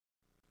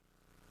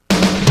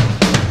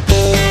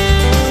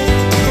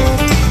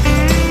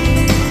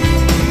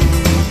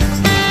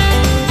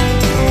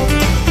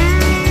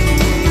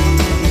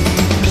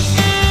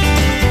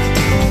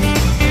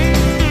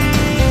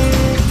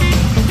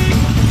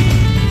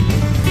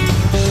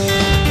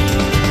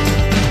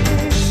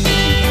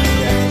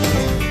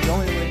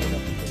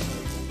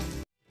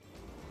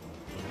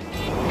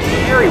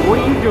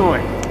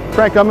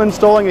Frank, I'm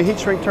installing a heat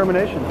shrink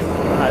termination.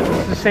 This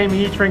is the same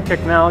heat shrink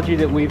technology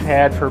that we've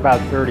had for about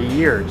 30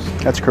 years.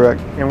 That's correct.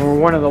 And we're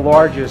one of the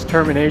largest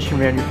termination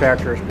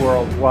manufacturers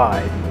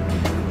worldwide.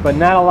 But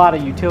not a lot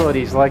of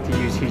utilities like to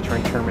use heat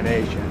shrink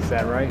termination, is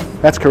that right?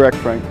 That's correct,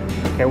 Frank.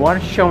 Okay, why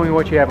don't you show me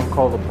what you have in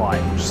cold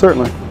applied?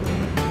 Certainly.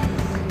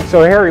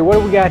 So Harry, what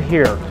do we got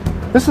here?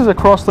 This is a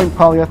cross-linked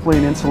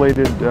polyethylene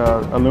insulated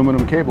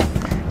aluminum cable.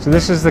 So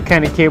this is the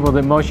kind of cable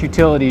that most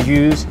utilities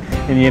use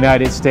in the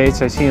United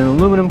States. I see an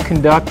aluminum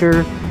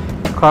conductor,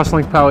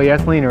 cross-linked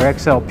polyethylene or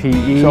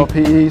XLPE.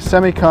 XLPE,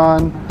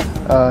 semicon,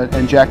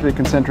 and jacketed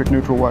concentric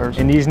neutral wires.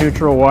 And these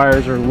neutral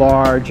wires are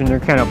large and they're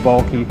kind of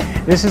bulky.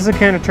 This is the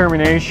kind of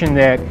termination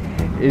that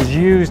is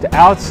used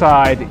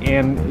outside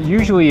and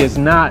usually is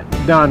not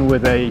done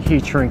with a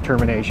heat shrink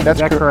termination. Is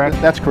that correct?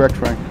 That's correct,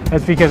 Frank.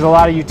 That's because a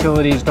lot of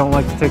utilities don't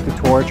like to take the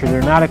torch, or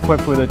they're not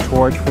equipped with a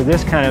torch for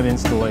this kind of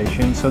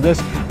installation. So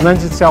this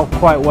lends itself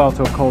quite well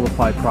to a cold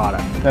applied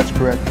product. That's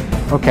correct.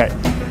 Okay.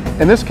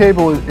 And this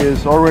cable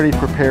is already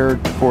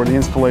prepared for the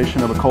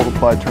installation of a cold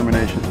applied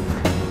termination.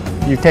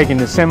 You've taken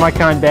the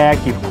semicon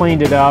back, you've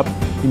cleaned it up,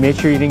 you made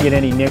sure you didn't get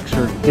any nicks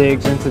or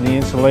digs into the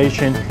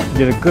insulation. You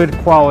did a good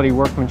quality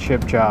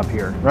workmanship job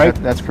here, right?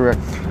 That's correct.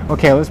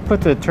 Okay, let's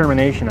put the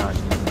termination on.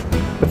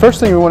 The first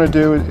thing we want to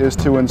do is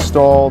to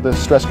install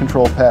this stress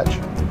control patch.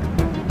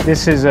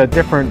 This is a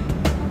different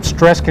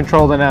stress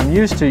control than I'm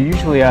used to.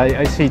 Usually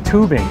I see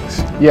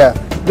tubings. Yeah,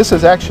 this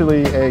is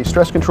actually a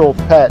stress control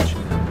patch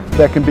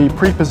that can be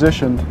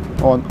pre-positioned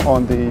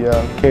on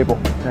the cable.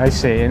 I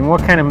see. And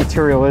what kind of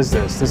material is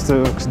this? This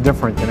looks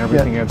different than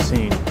everything I've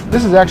seen.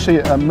 This is actually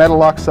a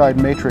metal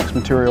oxide matrix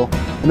material.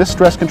 And this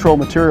stress control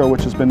material,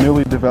 which has been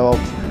newly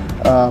developed,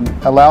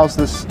 allows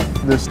this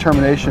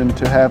termination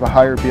to have a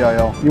higher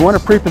BIL. You want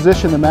to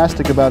pre-position the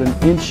mastic about an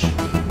inch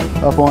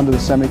up onto the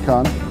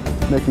semicon,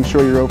 making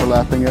sure you're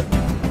overlapping it.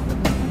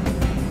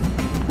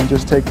 And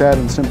just take that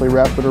and simply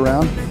wrap it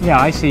around. Yeah,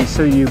 I see.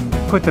 So you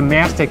put the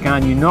mastic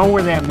on, you know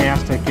where that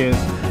mastic is,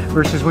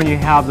 versus when you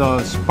have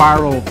those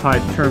spiral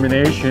type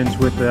terminations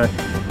with the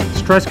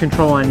stress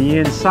control on the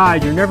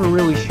inside, you're never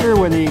really sure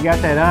whether you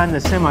got that on the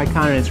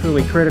semicon, and it's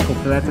really critical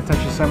for that to touch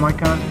the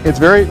semicon. It's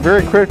very,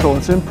 very critical.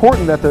 It's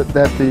important that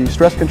the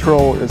stress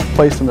control is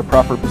placed in the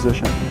proper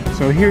position.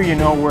 So here you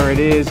know where it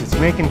is, it's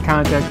making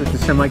contact with the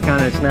semicon,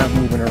 and it's not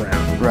moving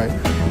around. Right.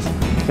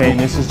 Okay, and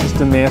this is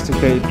just a mastic,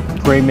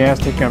 gray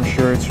mastic. I'm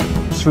sure it's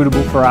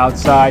suitable for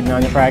outside,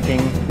 non-tracking.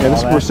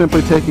 Yeah, we're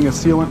simply taking a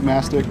sealant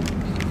mastic,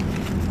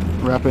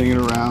 wrapping it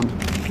around,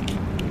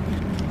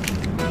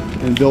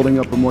 and building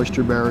up a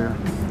moisture barrier.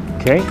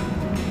 Okay.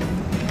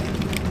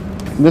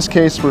 In this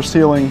case, we're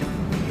sealing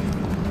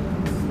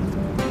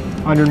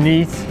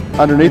underneath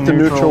the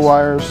neutral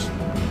wires,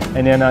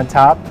 and then on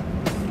top.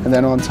 And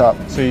then on top.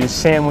 So you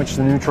sandwich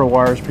the neutral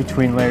wires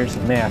between layers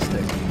of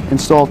mastic.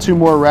 Install 2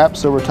 more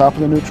wraps over top of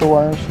the neutral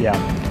wires. Yeah.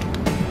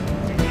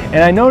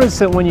 And I noticed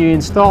that when you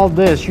installed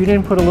this, you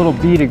didn't put a little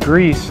bead of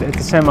grease at the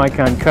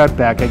semicon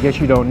cutback. I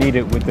guess you don't need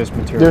it with this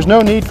material. There's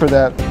no need for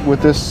that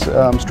with this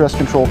stress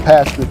control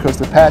patch, because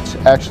the patch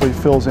actually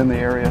fills in the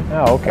area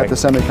at the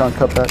semicon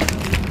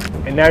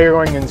cutback. And now you're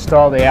going to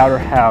install the outer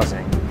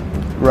housing.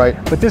 Right.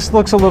 But this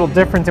looks a little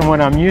different than what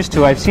I'm used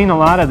to. I've seen a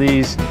lot of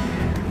these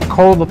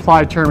cold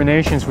applied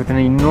terminations with an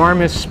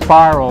enormous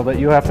spiral that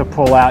you have to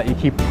pull out. You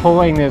keep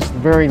pulling this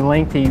very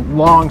lengthy,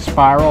 long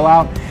spiral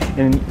out,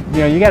 and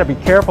you got to be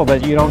careful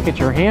that you don't get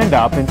your hand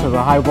up into the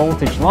high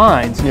voltage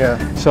lines.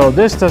 Yeah. So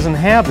this doesn't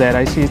have that.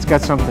 I see it's got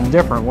something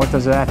different. What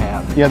does that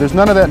have? Yeah, there's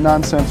none of that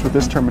nonsense with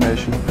this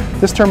termination.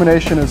 This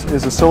termination is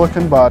a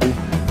silicon body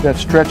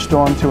that's stretched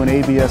onto an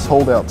ABS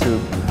holdout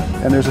tube,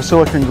 and there's a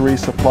silicon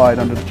grease applied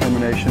under the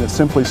termination. It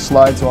simply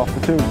slides off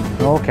the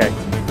tube. Okay.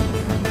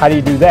 How do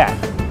you do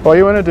that? All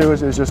you want to do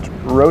is just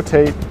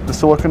rotate the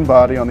silicon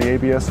body on the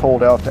ABS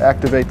holdout to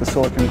activate the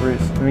silicon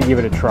grease. Let me give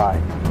it a try.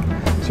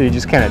 So you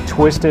just kind of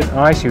twist it.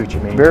 Oh, I see what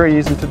you mean. Very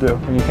easy to do.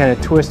 And you kind of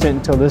twist it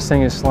until this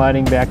thing is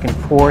sliding back and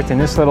forth. And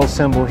this little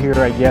symbol here,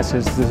 I guess,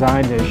 is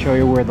designed to show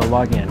you where the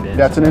lug end is.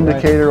 That's an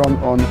indicator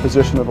on the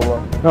position of the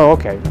lug. Oh,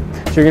 okay.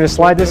 So you're going to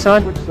slide this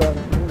on?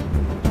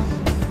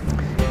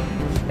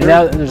 And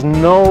now there's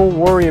no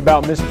worry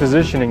about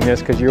mispositioning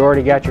this because you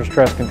already got your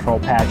stress control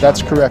patch.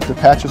 That's correct. The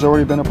patch has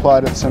already been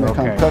applied at the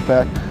semicon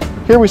cutback.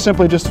 Here we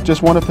simply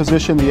just want to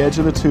position the edge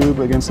of the tube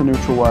against the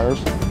neutral wires.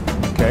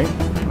 Okay,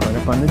 right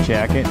up on the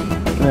jacket.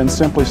 And then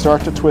simply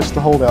start to twist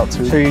the holdout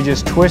tube. So you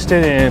just twist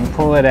it and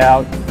pull it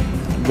out.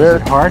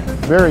 Very hard?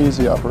 Very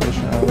easy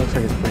operation. It looks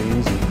like it's pretty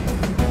easy.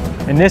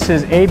 And this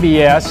is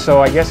ABS,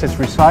 so I guess it's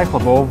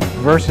recyclable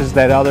versus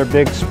that other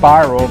big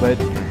spiral, that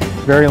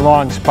very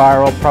long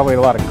spiral, probably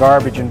a lot of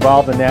garbage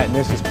involved in that, and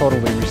this is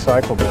totally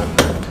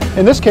recyclable.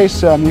 In this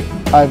case,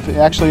 I've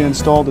actually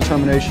installed the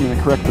termination in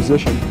the correct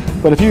position,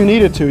 but if you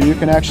needed to, you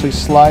can actually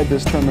slide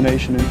this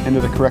termination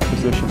into the correct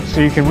position. So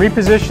you can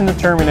reposition the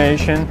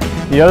termination.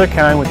 The other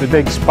kind with the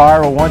big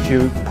spiral, once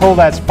you pull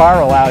that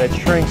spiral out, it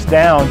shrinks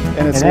down,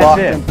 and it's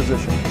locked in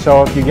position.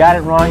 So if you got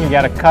it wrong, you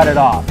got to cut it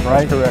off,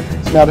 right? That's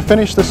correct. Now to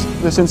finish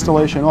this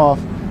installation off,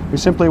 We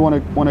simply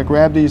want to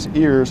grab these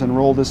ears and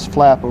roll this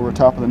flap over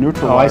top of the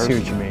neutral wires. I see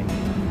what you mean.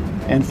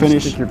 And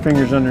finish. Stick your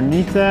fingers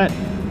underneath that,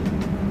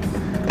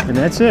 and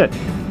that's it.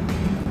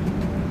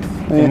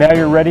 And now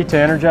you're ready to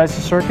energize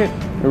the circuit?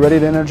 We're ready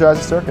to energize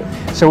the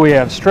circuit. So we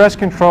have stress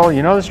control.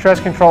 You know the stress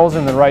control is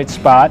in the right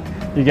spot.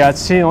 You got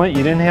sealant.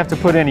 You didn't have to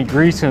put any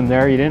grease in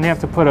there. You didn't have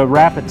to put a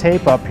wrap of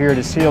tape up here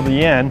to seal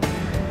the end.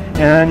 And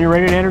then you're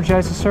ready to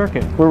energize the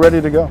circuit. We're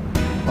ready to go.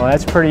 Well,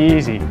 that's pretty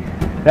easy.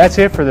 That's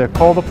it for the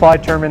cold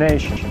applied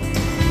termination.